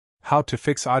how to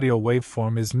fix audio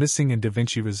waveform is missing in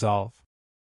DaVinci Resolve.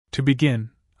 To begin,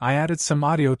 I added some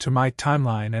audio to my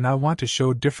timeline and I want to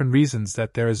show different reasons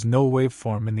that there is no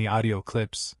waveform in the audio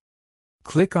clips.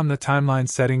 Click on the Timeline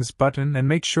Settings button and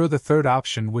make sure the third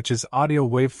option, which is Audio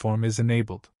Waveform, is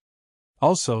enabled.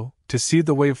 Also, to see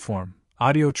the waveform,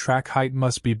 audio track height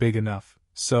must be big enough,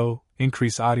 so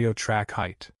increase audio track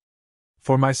height.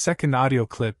 For my second audio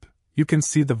clip, you can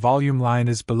see the volume line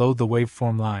is below the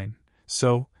waveform line,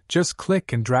 so just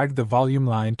click and drag the volume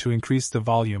line to increase the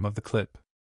volume of the clip.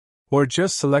 Or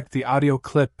just select the audio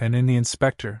clip and in the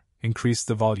inspector, increase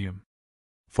the volume.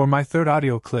 For my third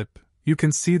audio clip, you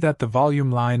can see that the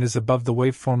volume line is above the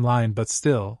waveform line, but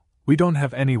still, we don't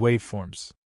have any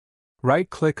waveforms.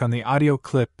 Right-click on the audio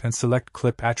clip and select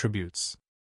Clip Attributes.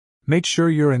 Make sure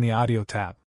you're in the Audio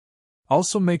tab.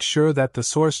 Also make sure that the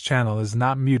source channel is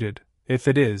not muted. If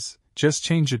it is, just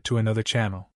change it to another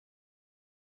channel.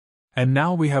 And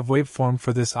now we have waveform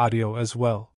for this audio as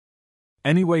well.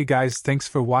 Anyway guys, thanks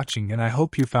for watching and I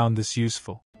hope you found this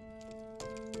useful.